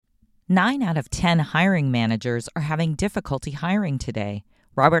9 out of 10 hiring managers are having difficulty hiring today.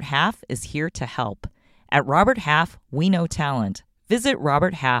 Robert Half is here to help. At Robert Half, we know talent. Visit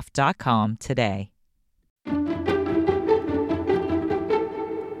roberthalf.com today.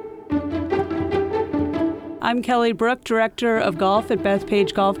 I'm Kelley Brooke, Director of Golf at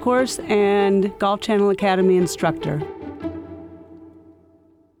Bethpage Golf Course and Golf Channel Academy instructor.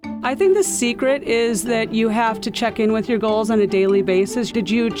 I think the secret is that you have to check in with your goals on a daily basis. Did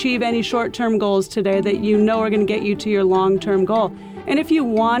you achieve any short-term goals today that you know are going to get you to your long-term goal? And if you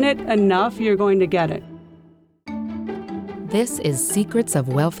want it enough, you're going to get it. This is Secrets of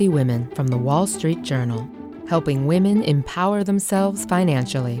Wealthy Women from the Wall Street Journal, helping women empower themselves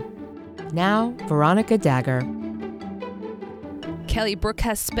financially. Now, Veronica Dagher. Kelley Brooke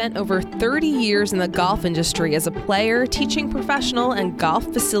has spent over 30 years in the golf industry as a player, teaching professional, and golf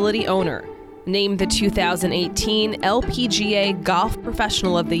facility owner. Named the 2018 LPGA Golf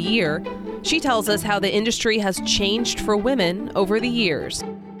Professional of the Year, she tells us how the industry has changed for women over the years.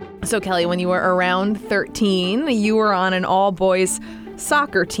 So, Kelley, when you were around 13, you were on an all-boys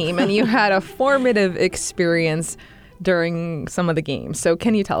soccer team, and you had a formative experience during some of the games. So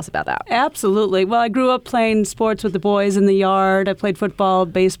can you tell us about that? Absolutely. Well, I grew up playing sports with the boys in the yard. I played football,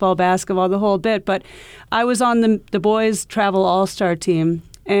 baseball, basketball, the whole bit. But I was on the boys' travel all-star team,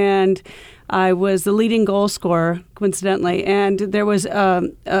 and I was the leading goal scorer, coincidentally. And there was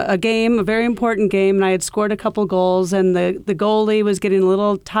a game, a very important game, and I had scored a couple goals, and the goalie was getting a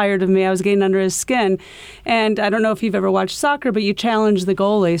little tired of me. I was getting under his skin. And I don't know if you've ever watched soccer, but you challenge the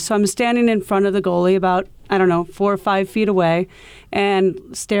goalie. So I'm standing in front of the goalie about 4 or 5 feet away and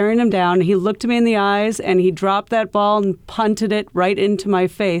staring him down. He looked me in the eyes and he dropped that ball and punted it right into my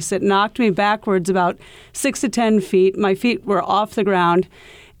face. It knocked me backwards about 6 to 10 feet. My feet were off the ground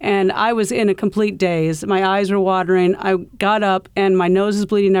and I was in a complete daze. My eyes were watering. I got up and my nose is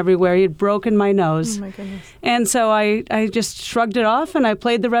bleeding everywhere. He had broken my nose. Oh my goodness. And so I just shrugged it off and I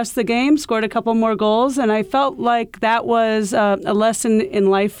played the rest of the game, scored a couple more goals, and I felt like that was a lesson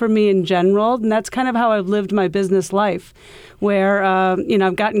in life for me in general. And that's kind of how I've lived my business life, where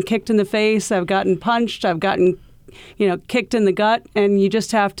I've gotten kicked in the face, I've gotten punched, I've gotten kicked in the gut, and you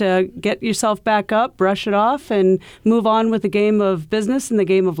just have to get yourself back up, brush it off, and move on with the game of business and the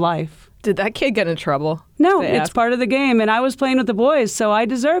game of life. Did that kid get in trouble? No, it's part of the game, and I was playing with the boys, so I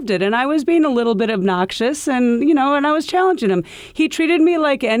deserved it, and I was being a little bit obnoxious, and and I was challenging him. He treated me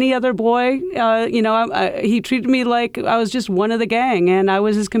like any other boy. He treated me like I was just one of the gang, and I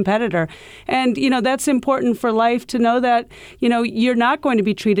was his competitor. And that's important for life to know that you're not going to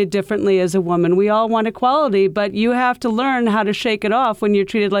be treated differently as a woman. We all want equality, but you have to learn how to shake it off when you're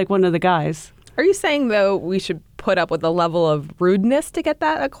treated like one of the guys. Are you saying, though, we should put up with a level of rudeness to get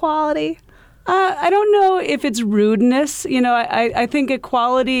that equality? I don't know if it's rudeness. I think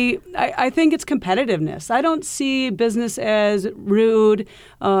equality, I think it's competitiveness. I don't see business as rude,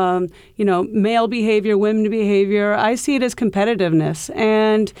 male behavior, women behavior. I see it as competitiveness.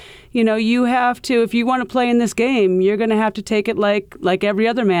 And, you have to, if you want to play in this game, you're going to have to take it like every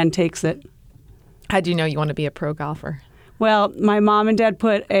other man takes it. How do you know you want to be a pro golfer? Well, my mom and dad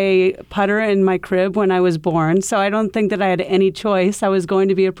put a putter in my crib when I was born, so I don't think that I had any choice. I was going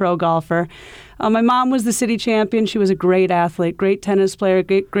to be a pro golfer. My mom was the city champion. She was a great athlete, great tennis player,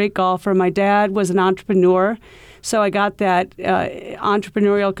 great golfer. My dad was an entrepreneur, so I got that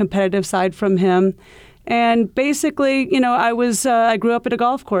entrepreneurial competitive side from him. And basically, I grew up at a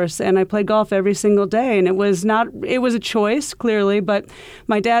golf course and I played golf every single day. And it was a choice, clearly. But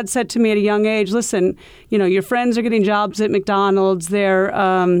my dad said to me at a young age, listen, your friends are getting jobs at McDonald's. They're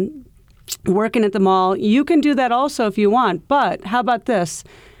working at the mall. You can do that also if you want. But how about this?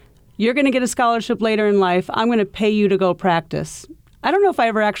 You're going to get a scholarship later in life. I'm going to pay you to go practice. I don't know if I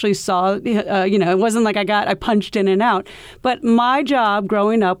ever actually saw, it wasn't like I punched in and out. But my job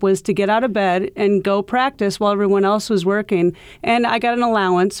growing up was to get out of bed and go practice while everyone else was working. And I got an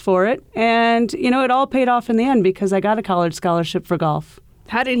allowance for it. And, it all paid off in the end because I got a college scholarship for golf.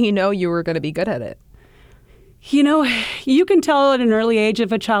 How did he know you were going to be good at it? You can tell at an early age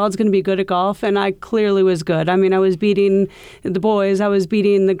if a child's going to be good at golf, and I clearly was good. I mean, I was beating the boys, I was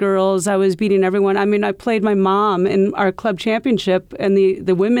beating the girls, I was beating everyone. I mean, I played my mom in our club championship and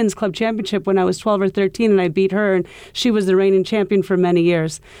the women's club championship when I was 12 or 13, and I beat her, and she was the reigning champion for many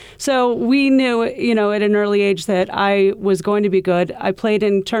years. So we knew, at an early age that I was going to be good. I played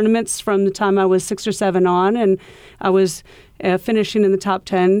in tournaments from the time I was 6 or 7 on, and I was finishing in the top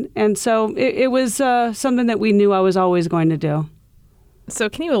 10. And so it was something that we knew I was always going to do. So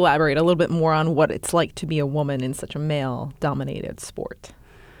can you elaborate a little bit more on what it's like to be a woman in such a male-dominated sport?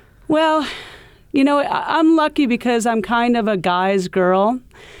 Well, I'm lucky because I'm kind of a guy's girl.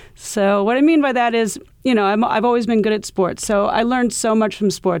 So what I mean by that is, I've always been good at sports. So I learned so much from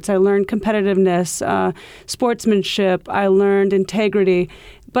sports. I learned competitiveness, sportsmanship. I learned integrity.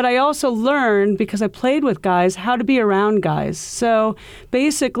 But I also learned, because I played with guys, how to be around guys. So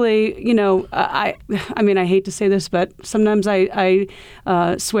basically, I hate to say this, but sometimes I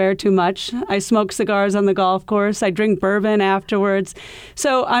swear too much. I smoke cigars on the golf course. I drink bourbon afterwards.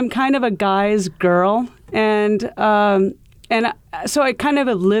 So I'm kind of a guy's girl. And so I kind of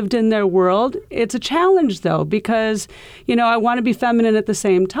have lived in their world. It's a challenge, though, because, I want to be feminine at the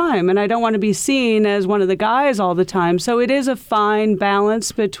same time, and I don't want to be seen as one of the guys all the time. So it is a fine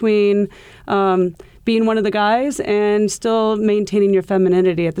balance between being one of the guys and still maintaining your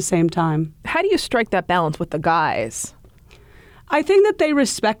femininity at the same time. How do you strike that balance with the guys? I think that they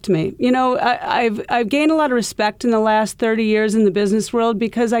respect me. I've gained a lot of respect in the last 30 years in the business world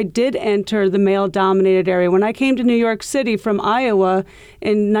because I did enter the male-dominated area. When I came to New York City from Iowa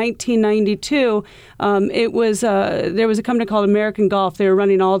in 1992, there was a company called American Golf. They were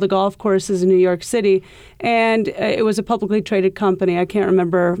running all the golf courses in New York City, and it was a publicly traded company. I can't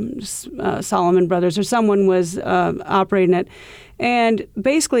remember, Solomon Brothers or someone was operating it. And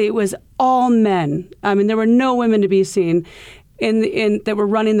basically, it was all men. I mean, there were no women to be seen that were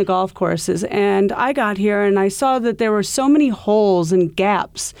running the golf courses. And I got here and I saw that there were so many holes and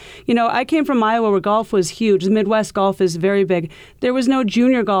gaps. I came from Iowa where golf was huge. The Midwest golf is very big. There was no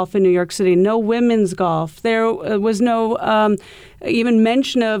junior golf in New York City, no women's golf. There was no even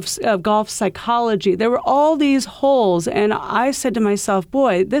mention of golf psychology. There were all these holes. And I said to myself,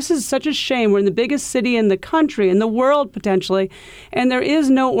 boy, this is such a shame. We're in the biggest city in the country, in the world potentially, and there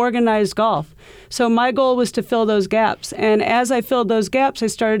is no organized golf. So my goal was to fill those gaps. And as I filled those gaps, I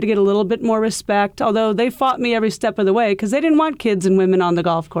started to get a little bit more respect, although they fought me every step of the way because they didn't want kids and women on the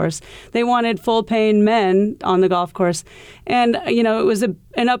golf course. They wanted full-paying men on the golf course. And, it was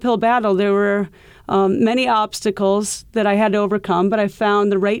an uphill battle. There were many obstacles that I had to overcome, but I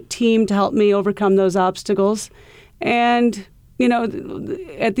found the right team to help me overcome those obstacles. And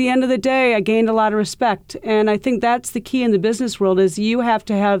at the end of the day, I gained a lot of respect. And I think that's the key in the business world is you have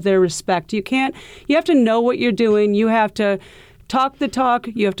to have their respect. You have to know what you're doing. You have to talk the talk.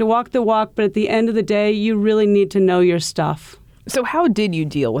 You have to walk the walk. But at the end of the day, you really need to know your stuff. So how did you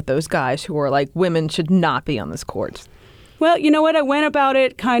deal with those guys who were like, women should not be on this court? Well, you know what? I went about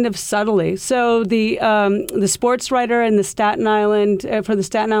it kind of subtly. So the sports writer in the Staten Island for the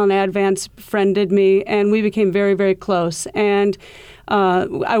Staten Island Advance friended me, and we became very, very close. And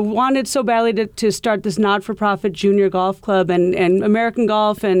I wanted so badly to start this not-for-profit junior golf club, and American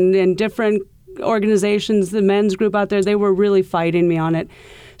Golf and different organizations, the men's group out there, they were really fighting me on it.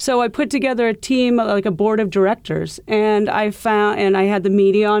 So I put together a team, like a board of directors, and I had the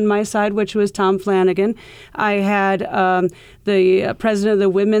media on my side, which was Tom Flanagan. I had the president of the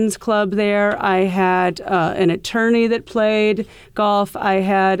women's club there. I had an attorney that played golf. I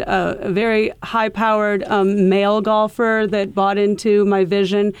had a very high-powered male golfer that bought into my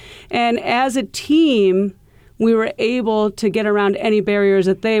vision. And as a team, we were able to get around any barriers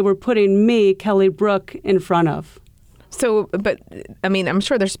that they were putting me, Kelley Brooke, in front of. So, but I mean, I'm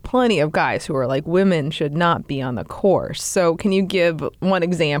sure there's plenty of guys who are like, women should not be on the course. So can you give one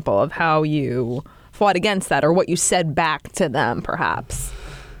example of how you fought against that or what you said back to them, perhaps?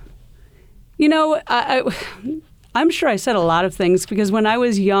 I'm sure I said a lot of things because when I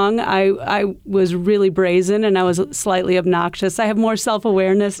was young, I was really brazen and I was slightly obnoxious. I have more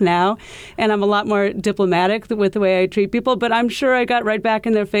self-awareness now, and I'm a lot more diplomatic with the way I treat people. But I'm sure I got right back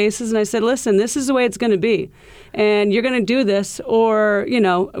in their faces and I said, listen, this is the way it's going to be. And you're going to do this or,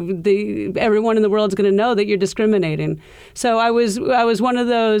 everyone in the world is going to know that you're discriminating. So I was one of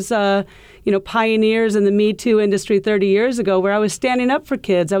those pioneers in the Me Too industry 30 years ago where I was standing up for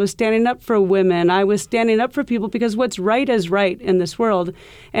kids. I was standing up for women. I was standing up for people because what's right is right in this world.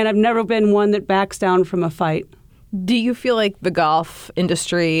 And I've never been one that backs down from a fight. Do you feel like the golf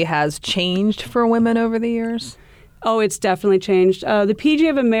industry has changed for women over the years? Oh, it's definitely changed. The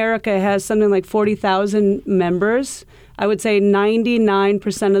PGA of America has something like 40,000 members. I would say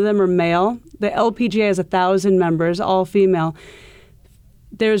 99% of them are male. The LPGA has 1,000 members, all female.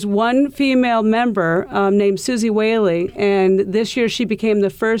 There's one female member named Susie Whaley, and this year she became the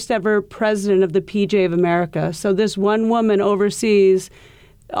first ever president of the PGA of America. So this one woman oversees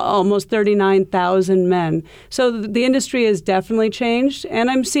almost 39,000 men. So the industry has definitely changed,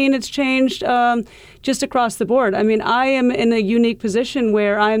 and I'm seeing it's changed just across the board. I mean, I am in a unique position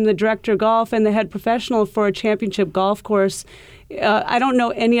where I'm the director of golf and the head professional for a championship golf course I don't know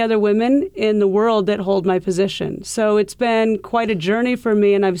any other women in the world that hold my position. So it's been quite a journey for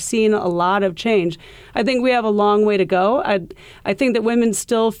me, and I've seen a lot of change. I think we have a long way to go. I think that women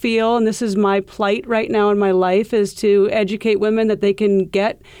still feel, and this is my plight right now in my life, is to educate women that they can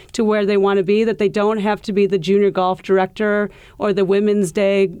get to where they want to be, that they don't have to be the junior golf director or the Women's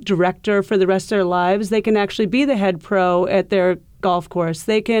Day director for the rest of their lives. They can actually be the head pro at their golf course.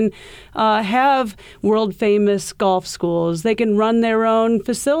 They can have world famous golf schools. They can run their own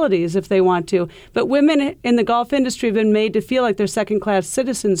facilities if they want to. But women in the golf industry have been made to feel like they're second class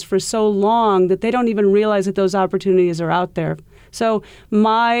citizens for so long that they don't even realize that those opportunities are out there. So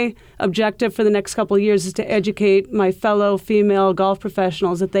my objective for the next couple of years is to educate my fellow female golf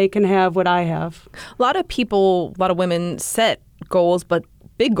professionals that they can have what I have. A lot of women set goals, but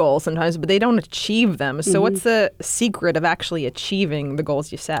big goals sometimes, but they don't achieve them. So what's the secret of actually achieving the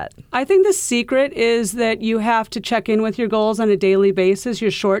goals you set? I think the secret is that you have to check in with your goals on a daily basis,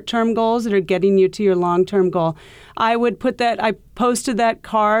 your short-term goals that are getting you to your long-term goal. I posted that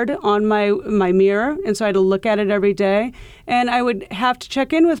card on my mirror, and so I had to look at it every day. And I would have to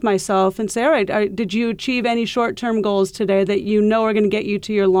check in with myself and say, all right, did you achieve any short-term goals today that you know are going to get you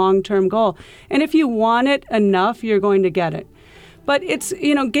to your long-term goal? And if you want it enough, you're going to get it. But it's,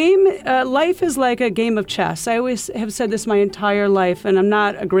 life is like a game of chess. I always have said this my entire life, and I'm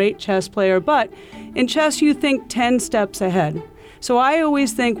not a great chess player, but in chess you think 10 steps ahead. So I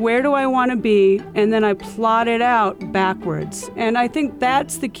always think, where do I want to be? And then I plot it out backwards. And I think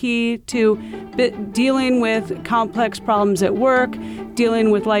that's the key to dealing with complex problems at work,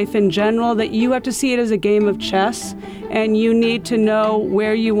 dealing with life in general, that you have to see it as a game of chess, and you need to know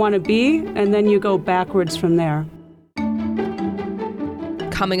where you want to be, and then you go backwards from there.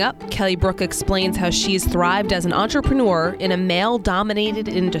 Coming up, Kelley Brooke explains how she's thrived as an entrepreneur in a male-dominated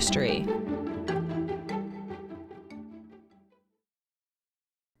industry.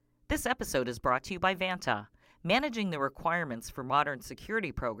 This episode is brought to you by Vanta. Managing the requirements for modern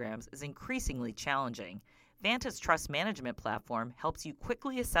security programs is increasingly challenging. Vanta's trust management platform helps you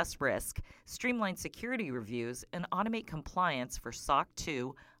quickly assess risk, streamline security reviews, and automate compliance for SOC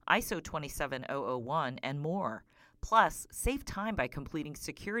 2, ISO 27001, and more. Plus, save time by completing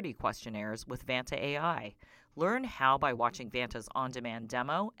security questionnaires with Vanta AI. Learn how by watching Vanta's on-demand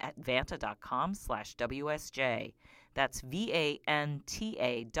demo at vanta.com/WSJ. That's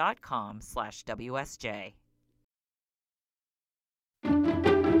VANTA.com/WSJ.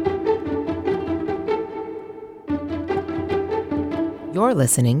 You're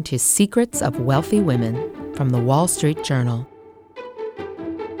listening to Secrets of Wealthy Women from the Wall Street Journal.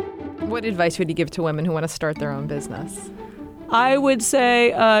 What advice would you give to women who want to start their own business? I would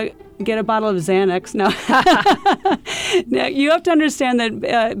say get a bottle of Xanax. No. Now, you have to understand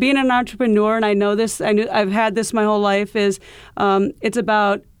that being an entrepreneur, and I know this, I've had this my whole life, is it's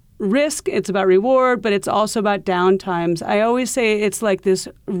about risk, it's about reward, but it's also about downtimes. I always say it's like this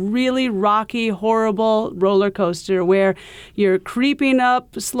really rocky, horrible roller coaster where you're creeping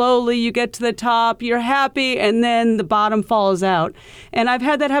up slowly, you get to the top, you're happy, and then the bottom falls out. And I've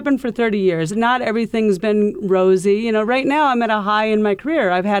had that happen for 30 years. Not everything's been rosy. Right now I'm at a high in my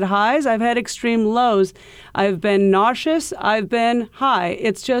career. I've had highs, I've had extreme lows. I've been nauseous, I've been high.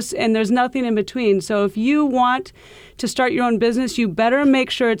 It's just, and there's nothing in between. So if you want to start your own business, you better make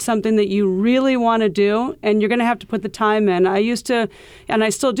sure it's something that you really want to do, and you're going to have to put the time in. I used to, and I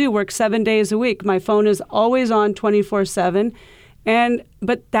still do, work 7 days a week. My phone is always on 24/7.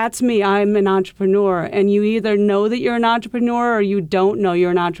 But that's me. I'm an entrepreneur, and you either know that you're an entrepreneur or you don't know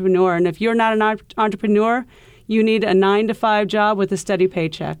you're an entrepreneur. And if you're not an entrepreneur, you need a 9-to-5 job with a steady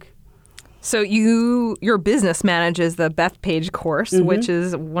paycheck. So your business manages the Bethpage course, which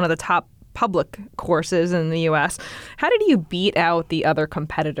is one of the top public courses in the U.S. How did you beat out the other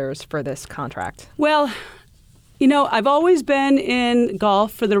competitors for this contract? Well, I've always been in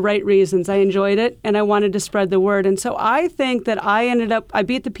golf for the right reasons. I enjoyed it, and I wanted to spread the word. And so I think that I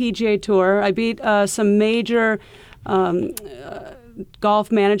beat the PGA Tour. I beat some major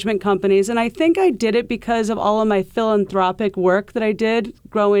golf management companies. And I think I did it because of all of my philanthropic work that I did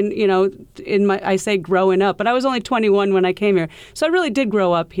growing, I say growing up, but I was only 21 when I came here. So I really did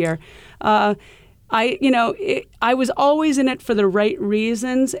grow up here. I was always in it for the right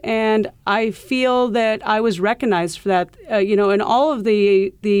reasons, and I feel that I was recognized for that. In all of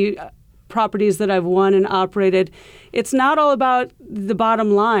the properties that I've won and operated, it's not all about the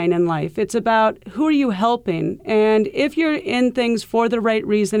bottom line in life. It's about who are you helping, and if you're in things for the right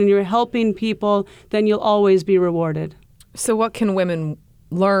reason and you're helping people, then you'll always be rewarded. So, what can women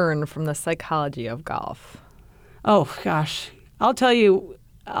learn from the psychology of golf? Oh gosh, I'll tell you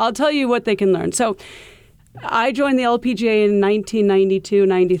what they can learn. So I joined the LPGA in 1992,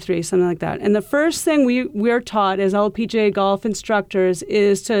 93, something like that. And the first thing we're taught as LPGA golf instructors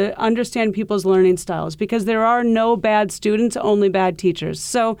is to understand people's learning styles, because there are no bad students, only bad teachers.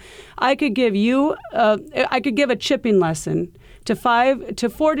 So I could give a chipping lesson to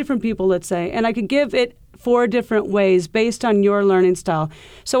 4 different people, let's say, and I could give it 4 different ways based on your learning style.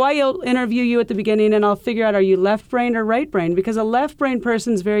 So I'll interview you at the beginning and I'll figure out, are you left brain or right brain? Because a left brain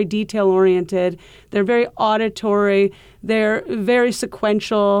person is very detail oriented. They're very auditory. They're very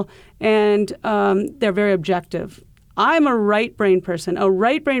sequential, and they're very objective. I'm a right brain person. A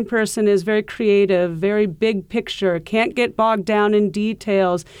right brain person is very creative, very big picture, can't get bogged down in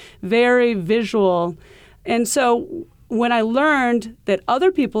details, very visual. And so when I learned that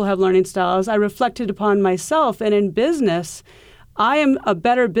other people have learning styles, I reflected upon myself. And in business, I am a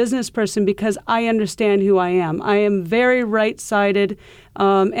better business person because I understand who I am. I am very right-sided,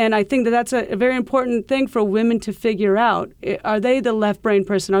 and I think that that's a very important thing for women to figure out. Are they the left brain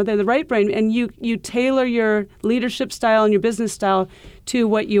person? Are they the right brain? And you tailor your leadership style and your business style to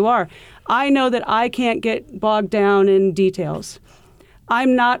what you are. I know that I can't get bogged down in details.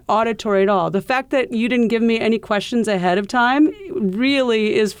 I'm not auditory at all. The fact that you didn't give me any questions ahead of time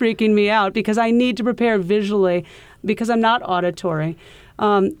really is freaking me out, because I need to prepare visually because I'm not auditory.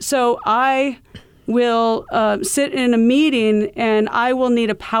 So I will sit in a meeting and I will need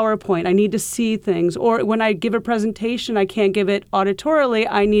a PowerPoint. I need to see things. Or when I give a presentation, I can't give it auditorily.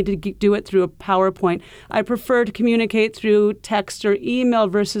 I need to do it through a PowerPoint. I prefer to communicate through text or email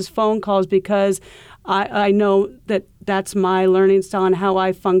versus phone calls, because I know that that's my learning style and how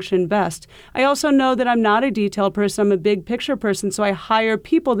I function best. I also know that I'm not a detail person. I'm a big picture person. So I hire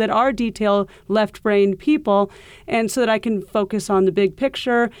people that are detail left-brained people, and so that I can focus on the big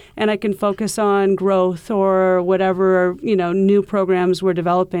picture and I can focus on growth or whatever, new programs we're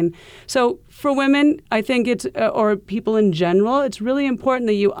developing. So for women, I think or people in general, it's really important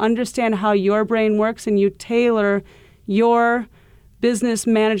that you understand how your brain works and you tailor your business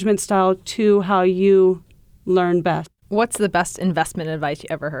management style to how you learn best. What's the best investment advice you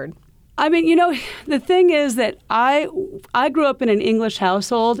ever heard? I mean, the thing is that I grew up in an English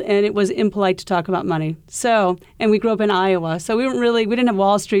household, and it was impolite to talk about money. And we grew up in Iowa, so we didn't have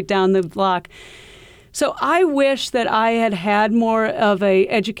Wall Street down the block. So I wish that I had had more of a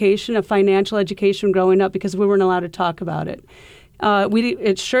financial education growing up, because we weren't allowed to talk about it.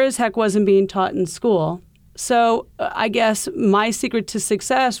 It sure as heck wasn't being taught in school. So I guess my secret to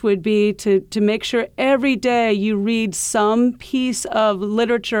success would be to make sure every day you read some piece of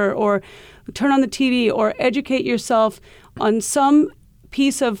literature or turn on the TV or educate yourself on some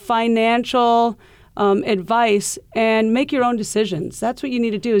piece of financial advice and make your own decisions. That's what you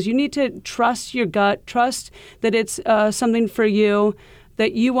need to do. Is you need to trust your gut, trust that it's something for you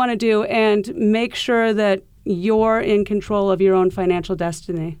that you want to do, and make sure that you're in control of your own financial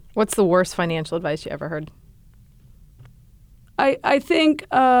destiny. What's the worst financial advice you ever heard? I think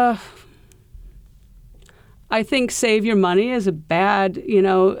save your money is a bad,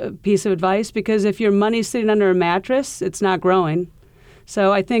 piece of advice, because if your money's sitting under a mattress, it's not growing.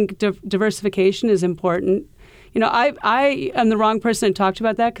 So I think diversification is important. I am the wrong person to talk to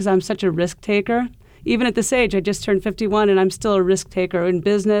about that, because I'm such a risk taker. Even at this age, I just turned 51, and I'm still a risk taker in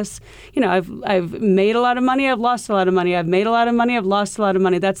business. I've made a lot of money, I've lost a lot of money. I've made a lot of money, I've lost a lot of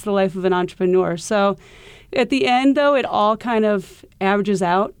money. That's the life of an entrepreneur. So at the end, though, it all kind of averages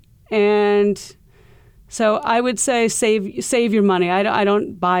out. And so I would say save your money. I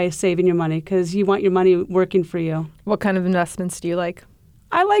don't buy saving your money, because you want your money working for you. What kind of investments do you like?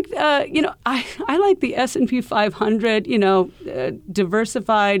 I like, I like the S&P 500,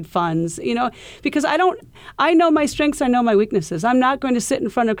 diversified funds, because I know my strengths, I know my weaknesses. I'm not going to sit in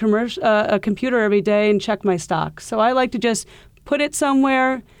front of a computer every day and check my stocks. So I like to just put it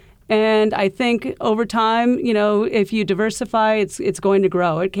somewhere. And I think over time, if you diversify, it's going to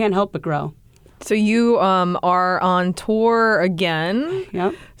grow. It can't help but grow. So you are on tour again.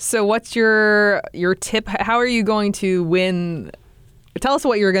 Yep. So what's your tip? How are you going to win? Tell us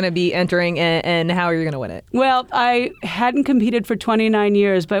what you're going to be entering and how you're going to win it. Well, I hadn't competed for 29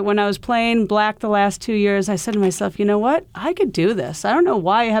 years, but when I was playing black the last 2 years, I said to myself, you know what? I could do this. I don't know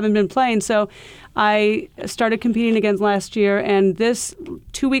why I haven't been playing. So I started competing again last year, and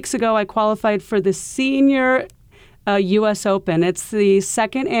 2 weeks ago, I qualified for the Senior U.S. Open. It's the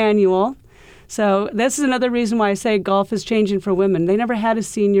second annual. So this is another reason why I say golf is changing for women. They never had a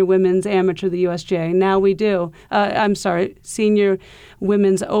senior women's amateur, the USGA. Now we do. Senior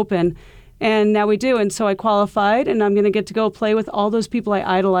women's open. And now we do. And so I qualified, and I'm going to get to go play with all those people I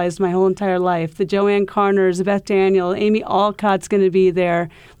idolized my whole entire life. The Joanne Carners, the Beth Daniel, Amy Alcott's going to be there,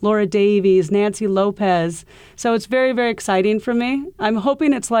 Laura Davies, Nancy Lopez. So it's very, very exciting for me. I'm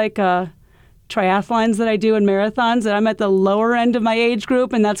hoping it's like triathlons that I do in marathons, that I'm at the lower end of my age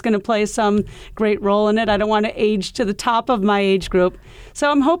group, and that's going to play some great role in it. I don't want to age to the top of my age group. So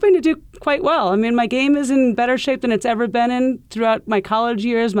I'm hoping to do quite well. I mean, my game is in better shape than it's ever been in throughout my college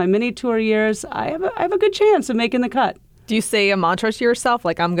years, my mini tour years. I have a good chance of making the cut. Do you say a mantra to yourself,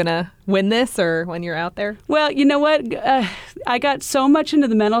 like, I'm going to win this, or when you're out there? Well, you know what? I got so much into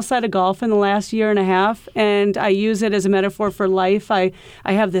the mental side of golf in the last year and a half, and I use it as a metaphor for life. I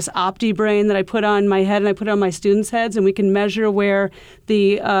have this opti brain that I put on my head and I put on my students' heads, and we can measure where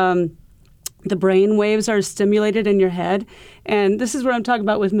the brain waves are stimulated in your head. And this is what I'm talking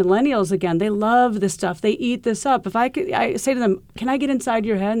about with millennials again. They love this stuff. They eat this up. I say to them, can I get inside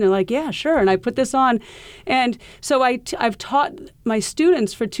your head? And they're like, yeah, sure. And I put this on. And so I've taught my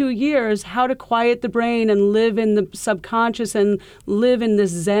students for 2 years how to quiet the brain and live in the subconscious and live in this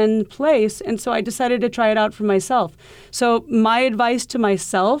Zen place. And so I decided to try it out for myself. So my advice to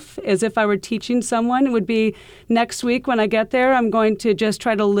myself, as if I were teaching someone, would be next week when I get there, I'm going to just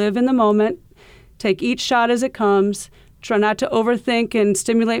try to live in the moment, take each shot as it comes, try not to overthink and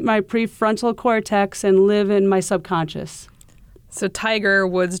stimulate my prefrontal cortex, and live in my subconscious. So Tiger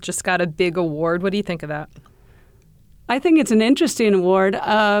Woods just got a big award. What do you think of that? I think it's an interesting award.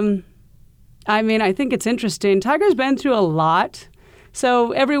 I think it's interesting. Tiger's been through a lot,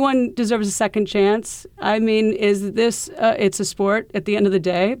 so everyone deserves a second chance. I mean, is this, it's a sport at the end of the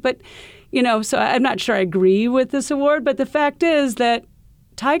day. But, so I'm not sure I agree with this award, but the fact is that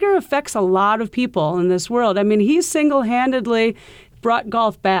Tiger affects a lot of people in this world. I mean, he single-handedly brought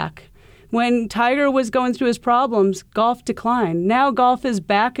golf back. When Tiger was going through his problems, golf declined. Now golf is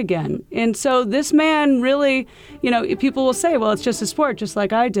back again. And so this man really, people will say, well, it's just a sport, just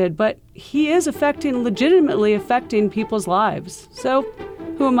like I did. But he is legitimately affecting people's lives. So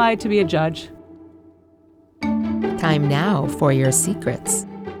who am I to be a judge? Time now for your secrets.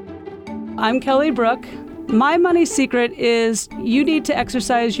 I'm Kelley Brooke. My money secret is you need to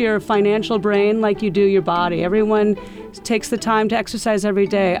exercise your financial brain like you do your body. Everyone takes the time to exercise every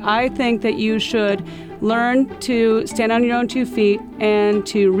day. I think that you should learn to stand on your own 2 feet and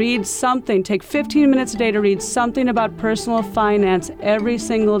to read something. Take 15 minutes a day to read something about personal finance every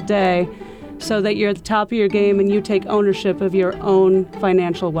single day so that you're at the top of your game and you take ownership of your own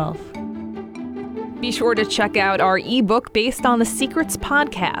financial wealth. Be sure to check out our ebook based on the Secrets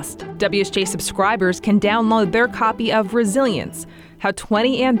podcast. WSJ subscribers can download their copy of Resilience, How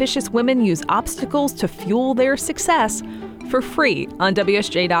 20 Ambitious Women Use Obstacles to Fuel Their Success, for free on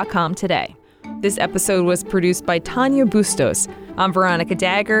WSJ.com today. This episode was produced by Tanya Bustos. I'm Veronica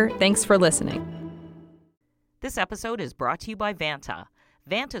Dagher. Thanks for listening. This episode is brought to you by Vanta.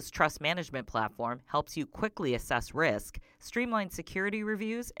 Vanta's trust management platform helps you quickly assess risk, streamline security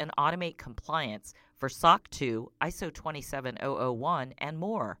reviews, and automate compliance for SOC 2, ISO 27001, and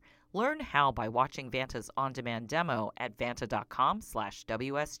more. Learn how by watching Vanta's on-demand demo at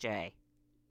vanta.com/WSJ.